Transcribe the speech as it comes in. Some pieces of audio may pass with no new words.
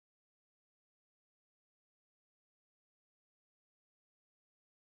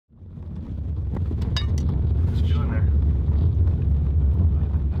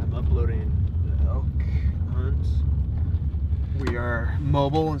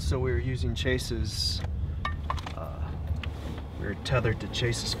mobile, and so we were using Chase's. We were tethered to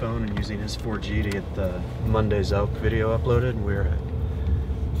Chase's phone and using his 4G to get the Monday's elk video uploaded, and we're at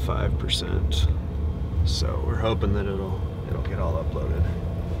 5%. So we're hoping that it'll get all uploaded.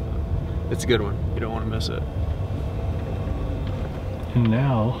 It's a good one. You don't want to miss it. And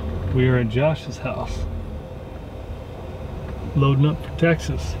now we are at Josh's house, loading up for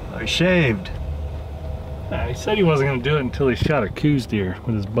Texas. I shaved. He said he wasn't going to do it until he shot a Coues deer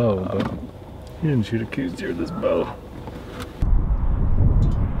with his bow, but he didn't shoot a Coues deer with his bow.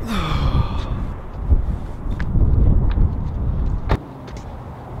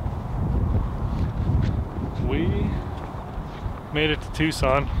 We made it to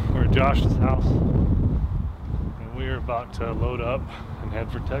Tucson. We're at Josh's house, and we are about to load up and head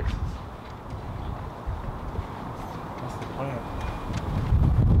for Texas. That's the plan.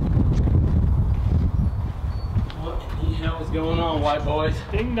 What the hell is going on, white boys?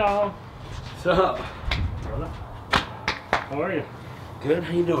 Ding dong. What's up? Brother. How are you? Good,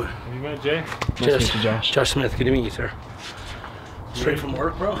 how you doing? Have you met Jay? Nice to meet you, Josh. Josh Smith, good to meet you, sir. Straight from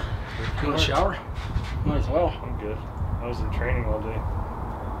work, bro? You want a shower? Might as well. I'm good. I was in training all day.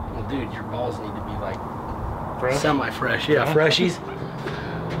 Well, dude, your balls need to be like Fresh? semi-fresh. Yeah, freshies.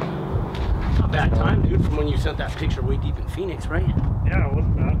 Not a bad time, dude, from when you sent that picture way deep in Phoenix, right? Yeah, it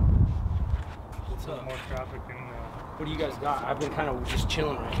wasn't bad. What's up? More traffic than What do you guys got? I've been kind of just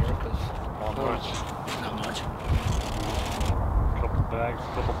chilling right here because not much. Not much. Couple bags,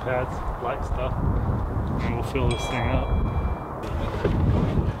 couple pads, light stuff, and we'll fill this thing up.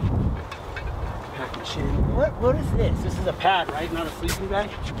 Packing shit in. What is this? This is a pad, right? Not a sleeping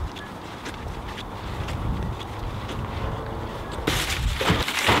bag?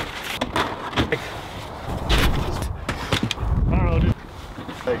 I don't know, dude.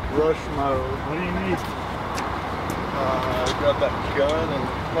 Like rush mode. What do you need? Grab that gun and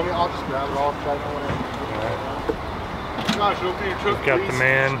I'll just grab it all. Josh, open your truck, We've got please. the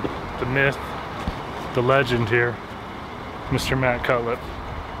man, the myth, the legend here, Mr. Matt Cutlip.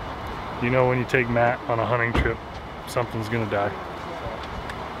 You know when you take Matt on a hunting trip, something's gonna die.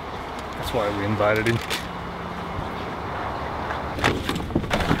 That's why we invited him.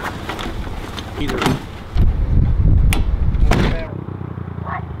 Either.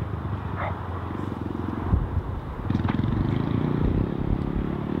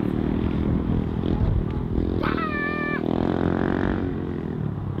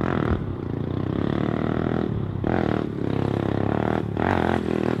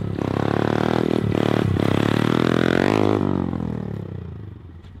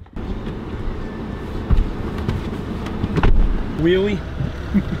 Wheelie?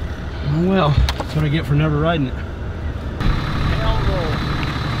 Oh well, that's what I get for never riding it.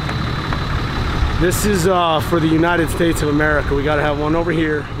 This is for the United States of America. We gotta have one over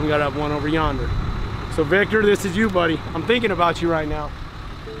here, and we gotta have one over yonder. So Victor, this is you, buddy. I'm thinking about you right now.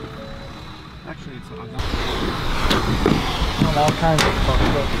 Actually, it's all kinds of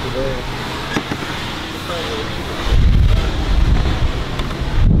fucked up today.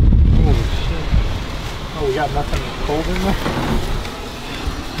 Holy shit. Oh, we got nothing cold in there?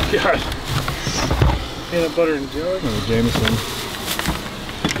 God. Peanut butter and jelly? Oh, Jameson.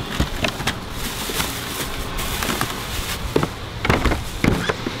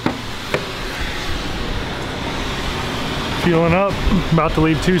 Fueling up, about to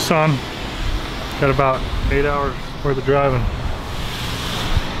leave Tucson. Got about 8 hours worth of driving.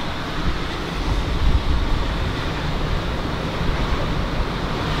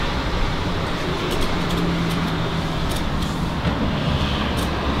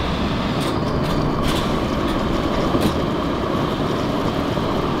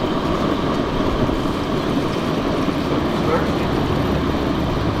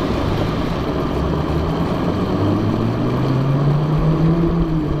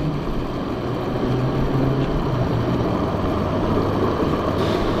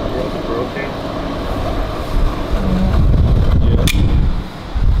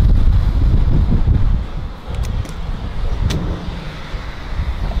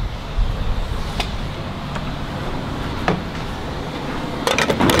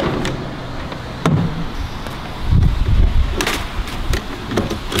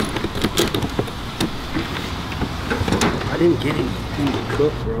 I didn't get anything to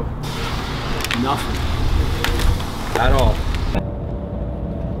cook, bro. Nothing. At all.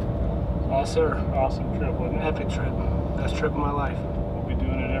 Yes, sir. Awesome trip, wasn't it? Epic trip. Best trip of my life. We'll be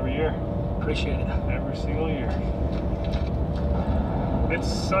doing it every year. Appreciate it. Every single year. It's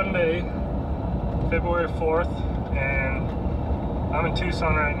Sunday, February 4th, and I'm in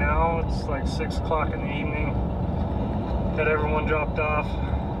Tucson right now. It's like 6 o'clock in the evening. Had everyone dropped off,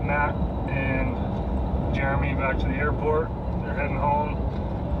 Matt and Jeremy back to the airport. They're heading home.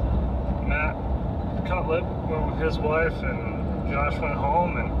 Matt Cutlip went with his wife and Josh went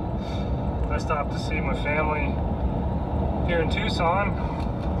home, and I stopped to see my family here in Tucson.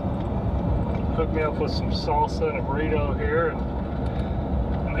 Hooked me up with some salsa and a burrito here, and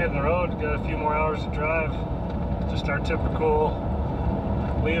I'm hitting the road. Got a few more hours to drive. Just our typical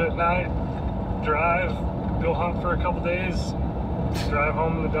leave at night, drive, go hunt for a couple days, drive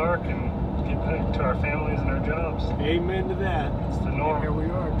home in the dark, and get back to our families and our jobs. Amen to that. It's the norm. Here we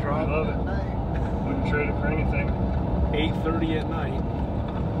are, I driving love it. at night. Wouldn't trade it for anything. 8:30 at night.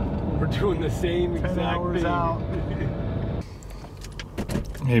 We're doing the same exact 10 hours thing. out.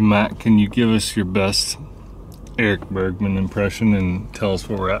 Hey Matt, can you give us your best Eric Bergman impression and tell us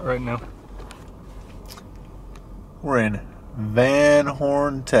where we're at right now? We're in Van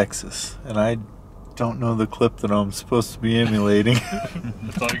Horn, Texas, and I don't know the clip that I'm supposed to be emulating.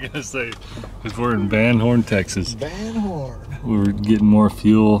 That's all you're gonna say. Because we're in Van Horn, Texas. Van Horn. We're getting more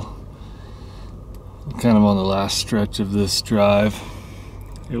fuel. Kind of on the last stretch of this drive.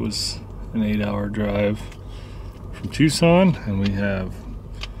 It was an 8-hour drive from Tucson, and we have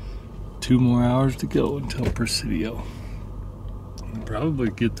 2 more hours to go until Presidio. We'll probably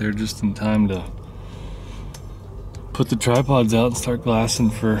get there just in time to put the tripods out and start glassing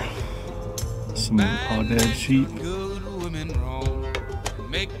for some Aoudad sheep. That's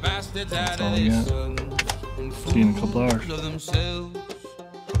all we got. See you in a couple hours.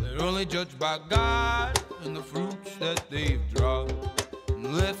 They're only judged by God and the fruits that they've dropped.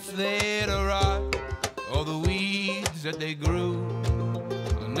 And left there to rot, all the weeds that they grew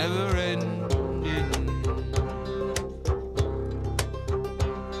are never ending.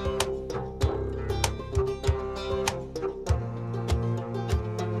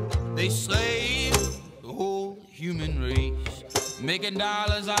 They slave the whole human race, making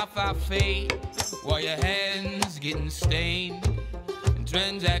dollars off our fate while your hands getting stained. And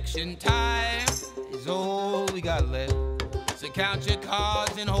transaction time is all we got left. So count your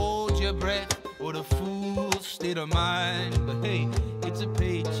cards and hold your breath, or the fool's state of mind. But hey, it's a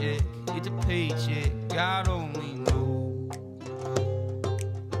paycheck, God only knows.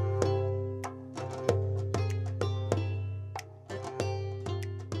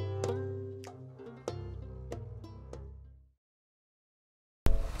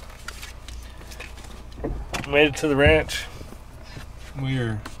 Made it to the ranch.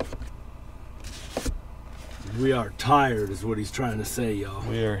 We are tired is what he's trying to say, y'all.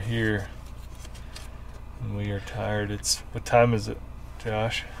 We are here. And we are tired. What time is it,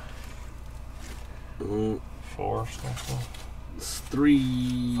 Josh? 4 something. It's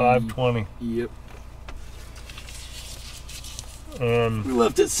 3. 5:20. Yep. And We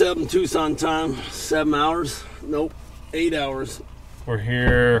left at 7 Tucson time. 7 hours. Nope. 8 hours. we're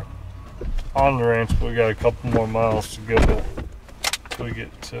here on the ranch, but we got a couple more miles to go till we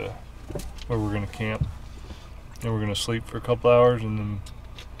get to where we're gonna camp. And we're gonna sleep for a couple hours and then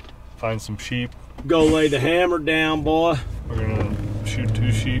find some sheep. Go lay the hammer down, boy. We're gonna shoot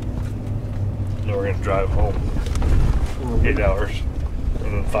 2 sheep. And then we're gonna drive home. 8 hours.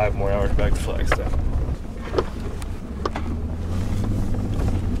 And then 5 more hours back to Flagstaff.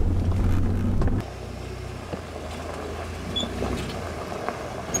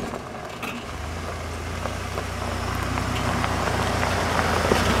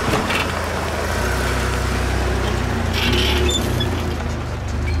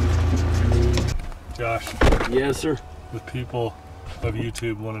 Josh, Yes, sir. the people of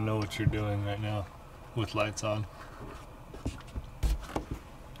YouTube want to know what you're doing right now with lights on.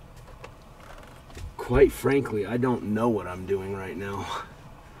 Quite frankly, I don't know what I'm doing right now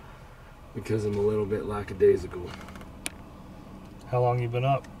because I'm a little bit lackadaisical. How long you been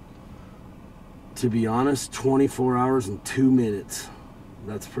up? To be honest, 24 hours and 2 minutes.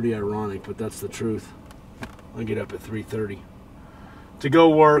 That's pretty ironic, but that's the truth. I get up at 3:30 to go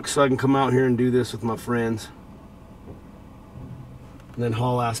work so I can come out here and do this with my friends. And then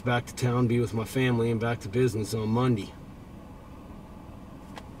haul ass back to town, be with my family, and back to business on Monday.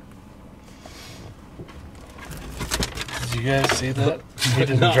 Did you guys see that? He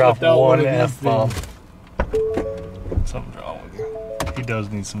didn't Not drop without one one of these F-bomb. Something's wrong with you. He does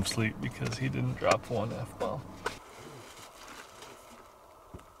need some sleep because he didn't drop one F-bomb.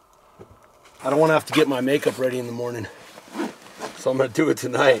 I don't want to have to get my makeup ready in the morning, so I'm going to do it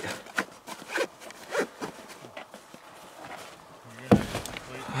tonight.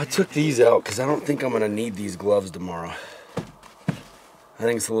 I took these out because I don't think I'm going to need these gloves tomorrow. I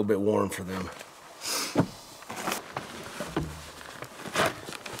think it's a little bit warm for them.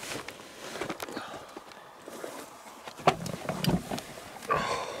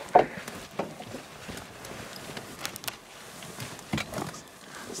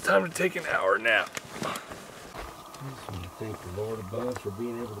 time to take an hour nap. I just want to thank the Lord above for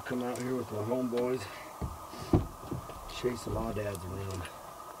being able to come out here with my homeboys, chase some Audads around.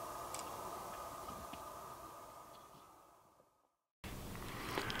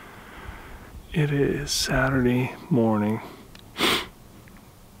 It is Saturday morning.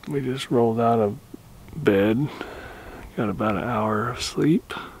 We just rolled out of bed. Got about an hour of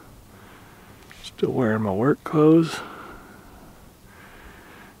sleep. Still wearing my work clothes.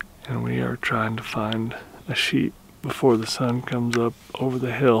 And we are trying to find a sheep before the sun comes up over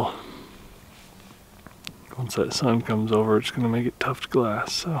the hill. Once that sun comes over, it's going to make it tough to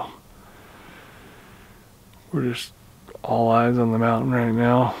glass. So we're just all eyes on the mountain right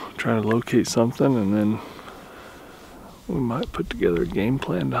now, trying to locate something, and then we might put together a game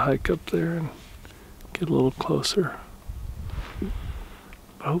plan to hike up there and get a little closer.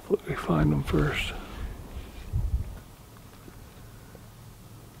 But hopefully we find them first.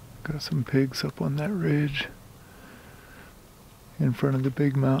 Got some pigs up on that ridge in front of the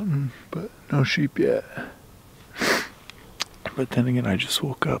big mountain, but no sheep yet. But then again, I just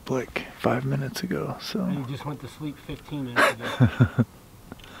woke up like 5 minutes ago, so. You just went to sleep 15 minutes ago.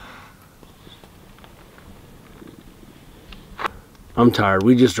 I'm tired.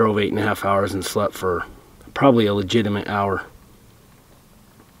 We just drove 8.5 hours and slept for probably a legitimate hour.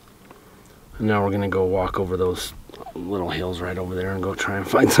 And now we're gonna go walk over those little hills right over there and go try and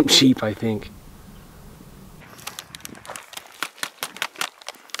find some sheep, I think.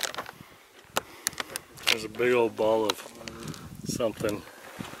 There's a big old ball of something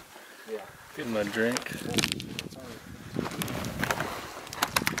in my drink.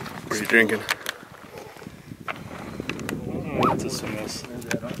 What are you drinking? Oh, it's a Smith.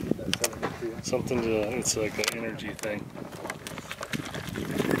 Something to, it's like an energy thing.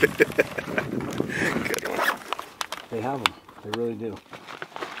 Good one. They have them. They really do.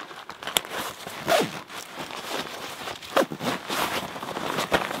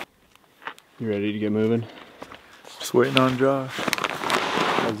 You ready to get moving? Just waiting on Josh,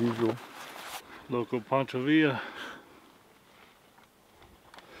 as usual. Local Pancho Villa.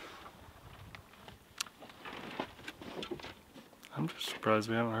 I'm just surprised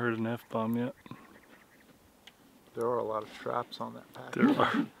we haven't heard an F-bomb yet. There are a lot of traps on that path. There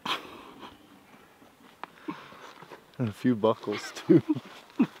are. And a few buckles too.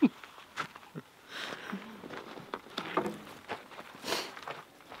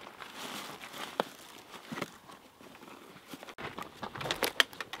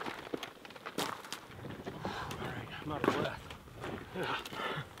 I'm out of breath. Yeah.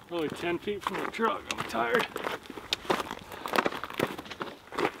 Only 10 feet from the truck. I'm tired.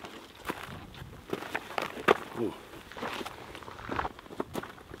 Ooh.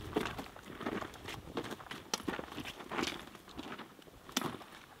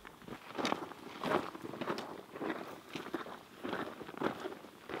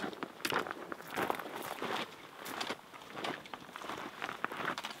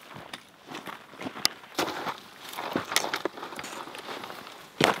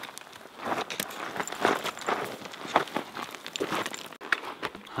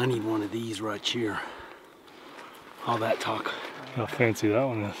 I need one of these right here. All that talk. How fancy that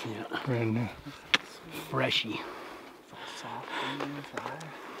one is. Yeah. Brand new. Freshy.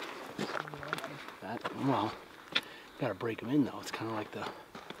 That, well, gotta break them in though. It's kind of like the.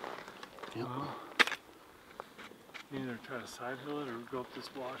 Yep. Either try to side hill it or go up this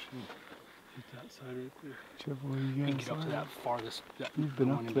wash and hit that side right there. Whichever way you You can guys get up to are. that farthest. You've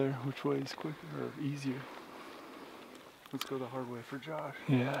been up there. Which way is quicker or easier? Let's go the hard way for Josh.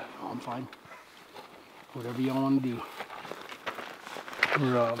 Yeah. Oh, I'm fine. Whatever y'all want to do.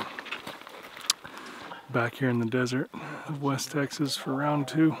 We're back here in the desert of West Texas for round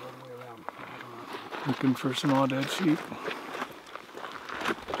 2. Looking for some Aoudad sheep.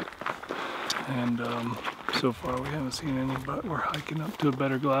 And so far we haven't seen any, but we're hiking up to a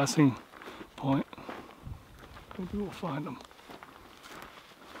better glassing point. Maybe we'll find them.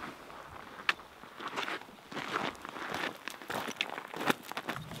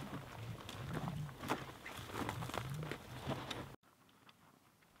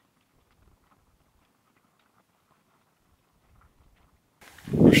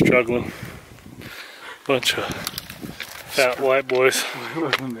 We're struggling. Bunch of fat white boys.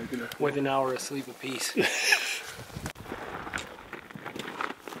 With an hour of sleep apiece.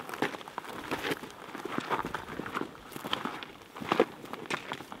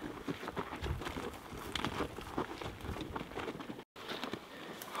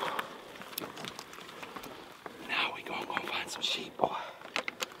 Now we gonna go find some sheep, boy.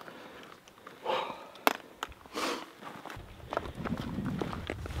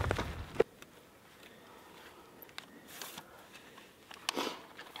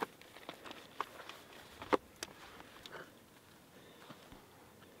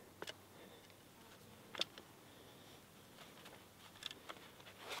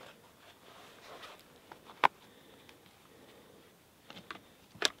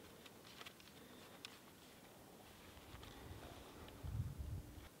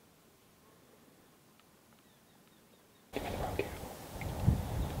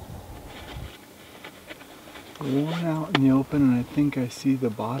 One out in the open, and I think I see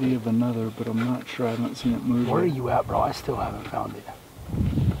the body of another, but I'm not sure. I haven't seen it move. Where are you at, bro? I still haven't found it.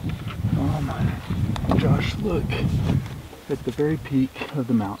 Oh my. Josh, look. At the very peak of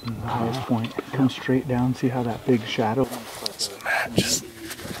the mountain, the highest point. Come straight down, see how that big shadow. So Matt just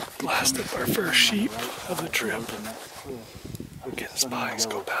blasted our first sheep of the trip. I'm getting spy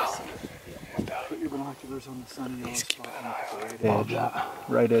scope out. And Put your binoculars on the sun. he's keeping an eye on it. Edge,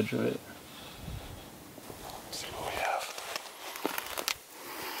 right edge of it. See what we have.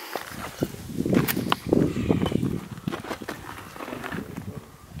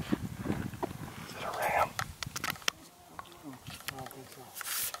 Is it a ram? I don't think so.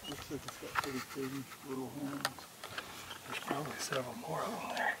 Looks like it's got pretty big little horns. There's probably several more of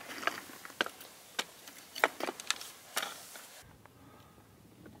them there.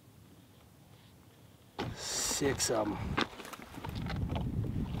 Six of them.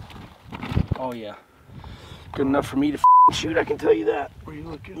 Oh yeah. Good enough for me to shoot, I can tell you that. Where you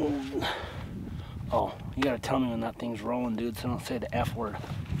looking? Oh, you gotta tell me when that thing's rolling, dude, so don't say the F word.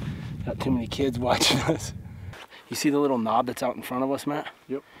 Got too many kids watching us. You see the little knob that's out in front of us, Matt?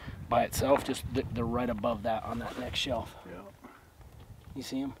 Yep. By itself, just they're right above that on that next shelf. Yeah. You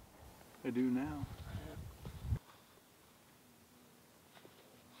see them? I do now.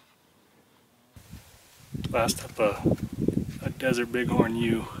 Last up a desert bighorn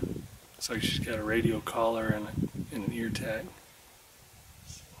ewe. Looks like she's got a radio collar and an ear tag.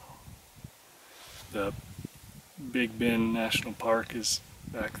 The Big Bend National Park is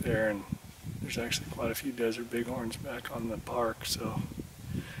back there, and there's actually quite a few desert bighorns back on the park, so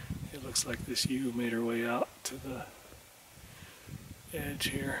it looks like this ewe made her way out to the edge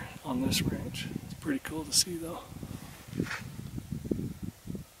here on this ranch. It's pretty cool to see though.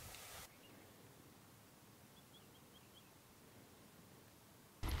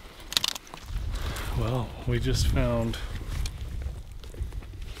 Well, we just found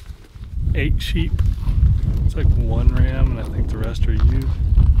 8 sheep. It's like one ram, and I think the rest are ewes.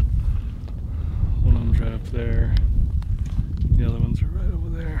 One of them's right up there. The other ones are right over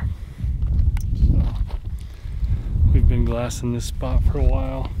there. So, we've been glassing this spot for a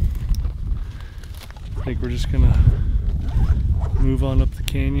while. I think we're just gonna move on up the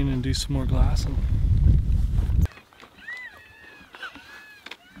canyon and do some more glassing.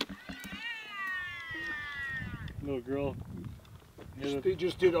 Little girl. They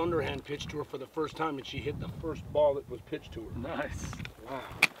just did underhand pitch to her for the first time, and she hit the first ball that was pitched to her. Nice. Wow.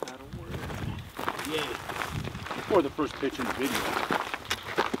 That'll work. Yay. Before the first pitch in the video.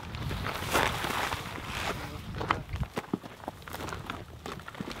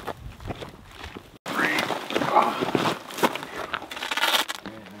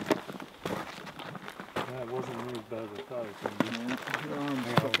 That wasn't nearly as bad as I thought it was going to be. Your arm's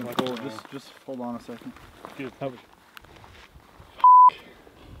Yeah, fucking watch full. it now. Just hold on a second. Dude,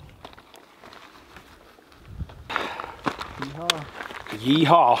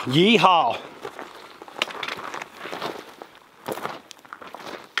 Yeehaw. Yeehaw.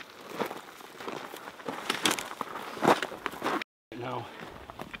 Now.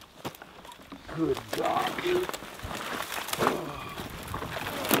 Good God, dude. Oh.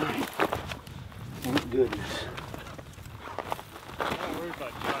 Thank goodness. I'm not worried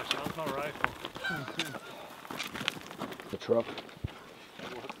about Josh. That was my rifle. The truck.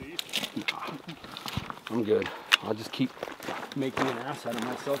 I'm good. I'll just keep making an ass out of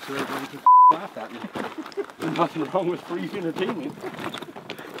myself so everyone can laugh at me. There's nothing wrong with free entertainment.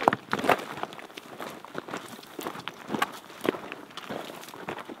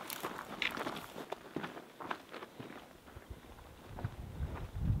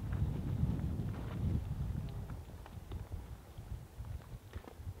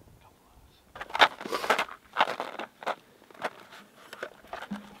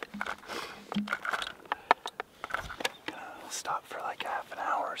 Stop for like half an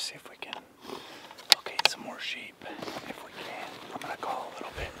hour, see if we can locate some more sheep. If we can, I'm gonna call a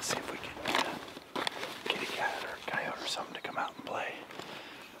little bit and see if we can get a kitty cat or a coyote or something to come out and play.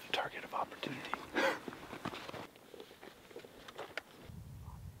 Target of opportunity.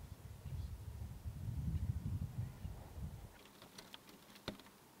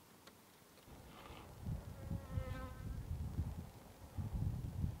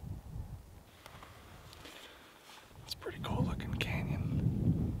 It's a pretty cool looking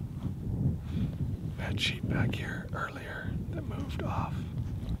canyon. We had sheep back here earlier that moved off.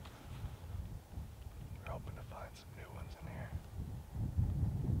 We're hoping to find some new ones in here.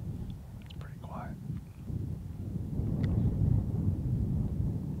 It's pretty quiet.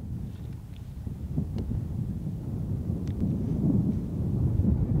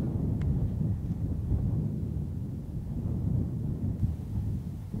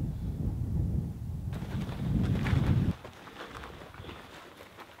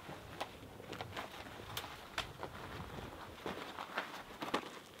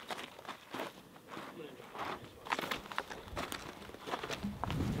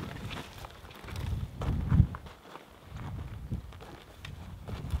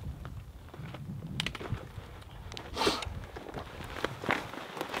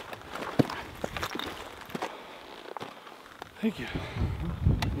 Thank you.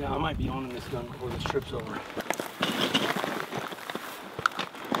 Yeah, I might be owning this gun before this trip's over.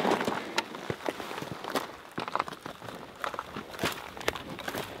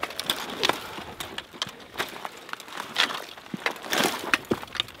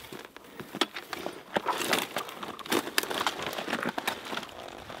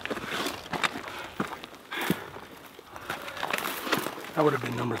 That would have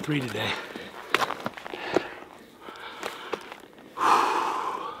been number 3 today.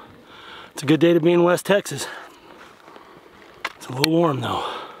 It's a good day to be in West Texas. It's a little warm though.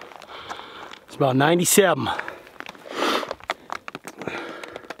 It's about 97.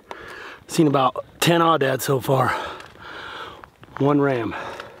 Seen about 10 Aoudads so far. 1 ram.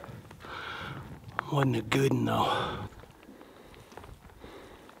 Wasn't a good one though.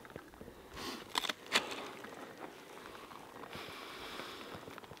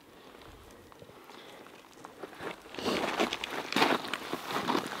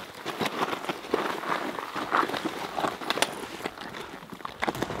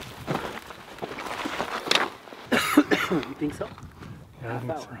 You think so? Yeah, I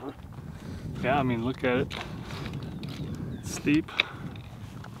think so. Huh? Yeah, I mean, look at it. It's steep.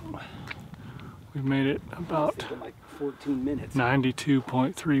 We've made it about like 14 minutes.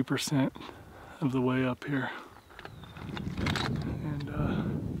 92.3% of the way up here. And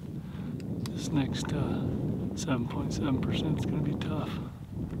this next 7.7% is going to be tough.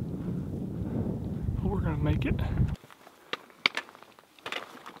 But we're going to make it.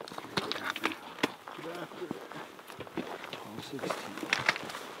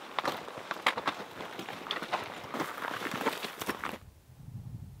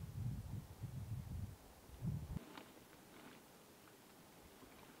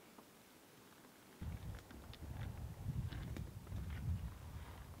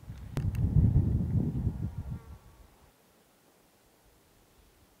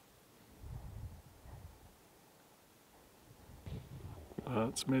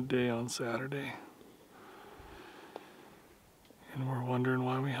 It's midday on Saturday, and we're wondering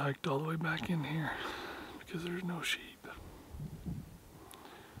why we hiked all the way back in here, because there's no sheep,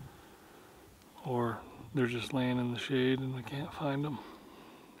 or they're just laying in the shade and we can't find them.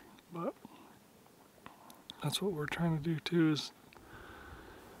 But that's what we're trying to do too, is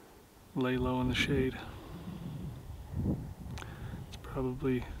lay low in the shade. It's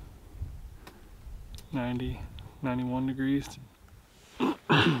probably 90, 91 degrees.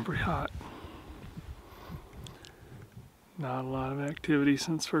 Pretty hot. Not a lot of activity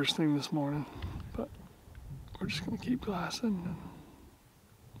since first thing this morning, but we're just gonna keep glassing and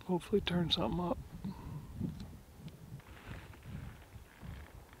hopefully turn something up.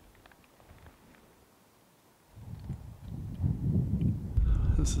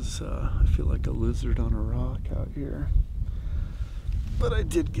 This is, I feel like a lizard on a rock out here. But I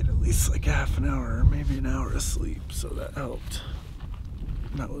did get at least like half an hour, or maybe an hour of sleep, so that helped.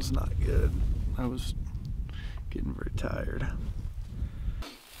 That was not good. I was getting very tired.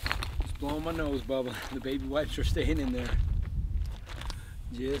 Just blowing my nose, Bubba. The baby wipes are staying in there.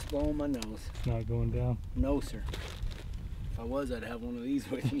 Just blowing my nose. It's not going down. No, sir. If I was, I'd have one of these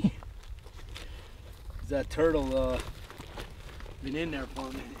with me. That turtle been in there for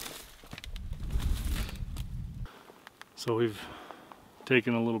a minute. So we've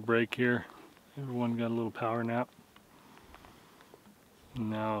taken a little break here. Everyone got a little power nap.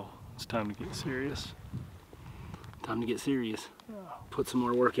 Now it's time to get serious. Time to get serious. Put some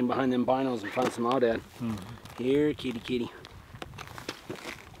more work in behind them binos and find some Aoudad. Here, kitty, kitty.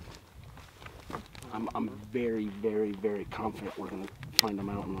 I'm very, very, very confident we're gonna find a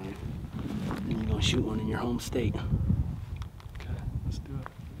mountain lion. And you're gonna shoot one in your home state. Okay, let's do it.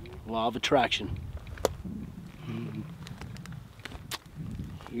 Law of attraction.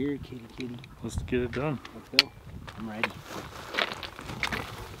 Here, kitty, kitty. Let's get it done. Let's go. I'm ready.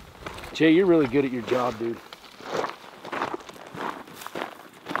 Jay, you're really good at your job, dude.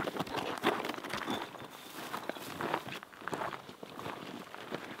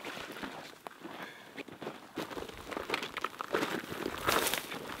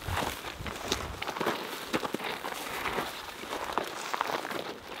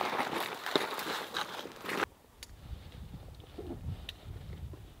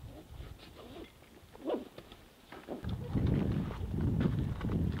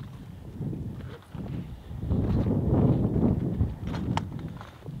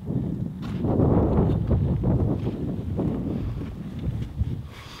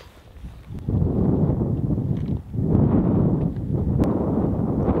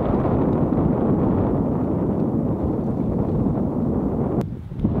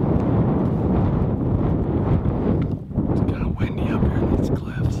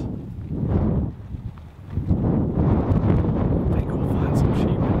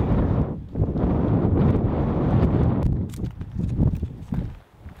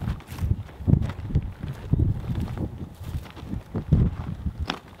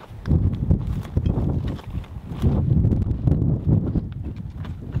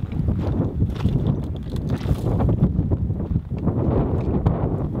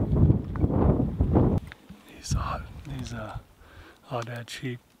 Aoudad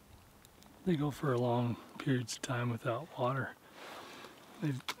sheep. They go for long periods of time without water.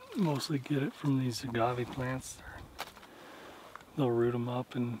 They mostly get it from these agave plants. They'll root them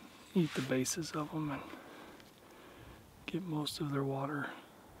up and eat the bases of them and get most of their water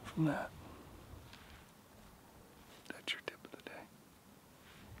from that. That's your tip of the day.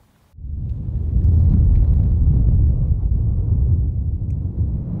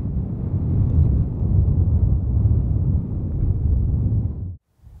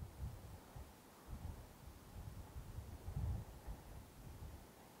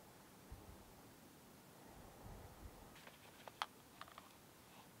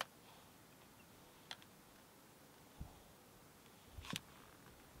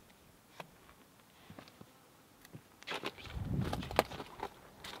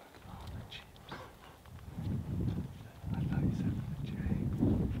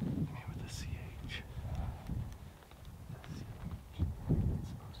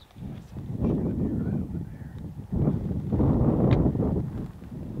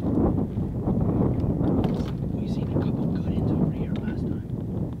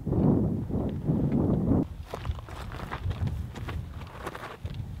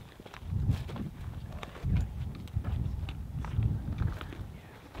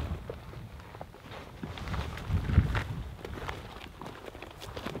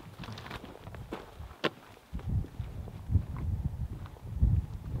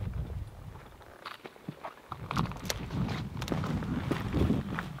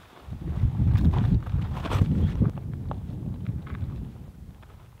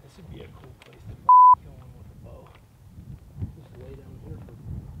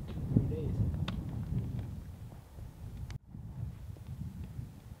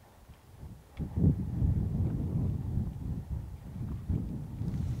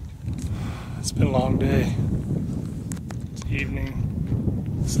 It's been a long day. It's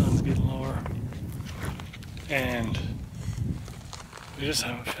evening, the sun's getting lower, and we just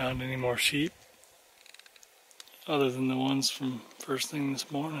haven't found any more sheep other than the ones from first thing this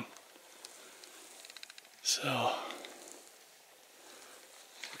morning. So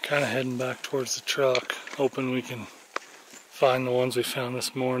we're kind of heading back towards the truck, hoping we can find the ones we found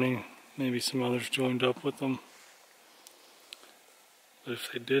this morning. Maybe some others joined up with them. But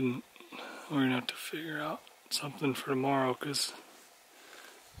if they didn't, we're gonna have to figure out something for tomorrow, because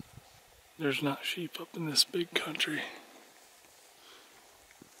there's not sheep up in this big country.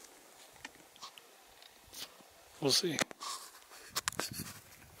 We'll see.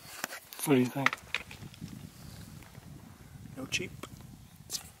 What do you think? No cheap.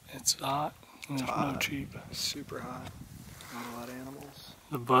 It's hot and there's no cheap. Super hot. Not a lot of animals.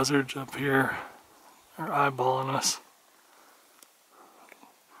 The buzzards up here are eyeballing us.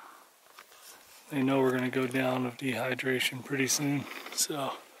 They know we're gonna go down of dehydration pretty soon,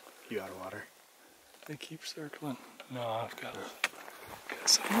 so. You out of water? They keep circling. No, I've got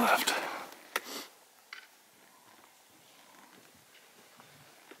some left.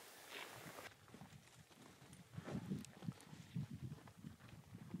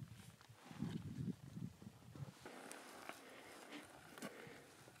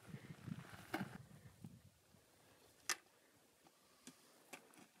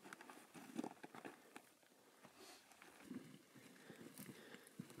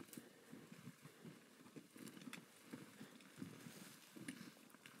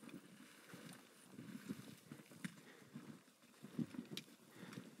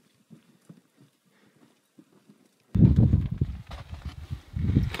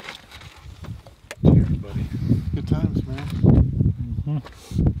 Good times, man.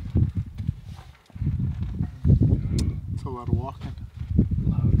 It's a lot of walking.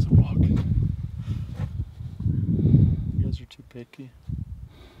 Loads of walking. You guys are too picky.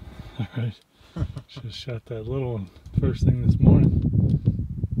 Alright. Should have shot that little one first thing this morning.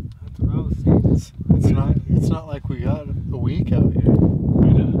 That's what I was saying. It's not like we got a week out here.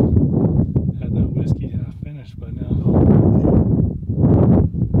 We'd had that whiskey half finished by now.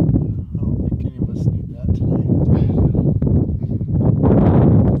 I don't think any of us need that today.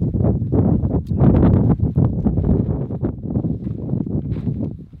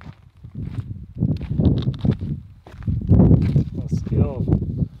 On a scale of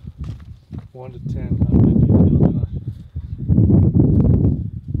 1 to 10, how good do you feel, Josh?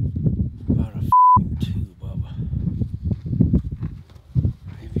 About a 2, Bubba.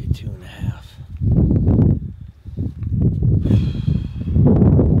 Maybe a 2.5.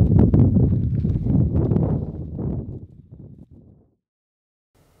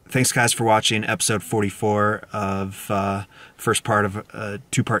 thanks guys for watching episode 44 of first part of a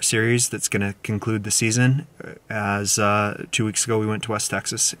 2-part series that's going to conclude the season. As 2 weeks ago we went to West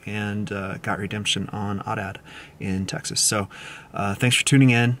Texas and got redemption on Aoudad in Texas. So thanks for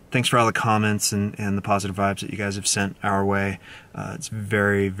tuning in. Thanks for all the comments and the positive vibes that you guys have sent our way. It's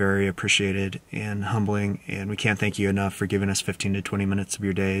very, very appreciated and humbling, and we can't thank you enough for giving us 15 to 20 minutes of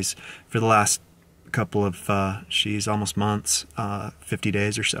your days for the last couple of almost months, 50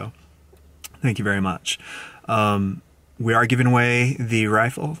 days or so. Thank you very much. We are giving away the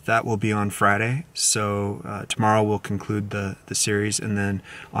rifle. That will be on Friday. So tomorrow we'll conclude the series, and then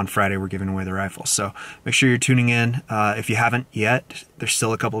on Friday we're giving away the rifle. So make sure you're tuning in. If you haven't yet, there's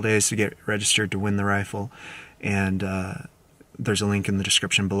still a couple days to get registered to win the rifle, and there's a link in the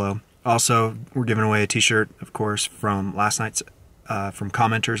description below. Also, we're giving away a t-shirt, of course, from last night's from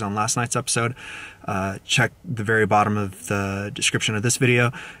commenters on last night's episode. Check the very bottom of the description of this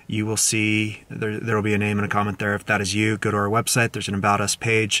video. You will see there will be a name and a comment there. If that is you, go to our website. There's an About Us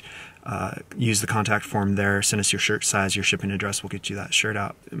page. Use the contact form there. Send us your shirt size, your shipping address. We'll get you that shirt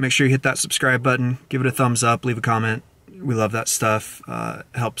out. Make sure you hit that subscribe button. Give it a thumbs up. Leave a comment. We love that stuff.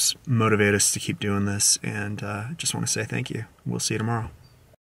 Helps motivate us to keep doing this. And just want to say thank you. We'll see you tomorrow.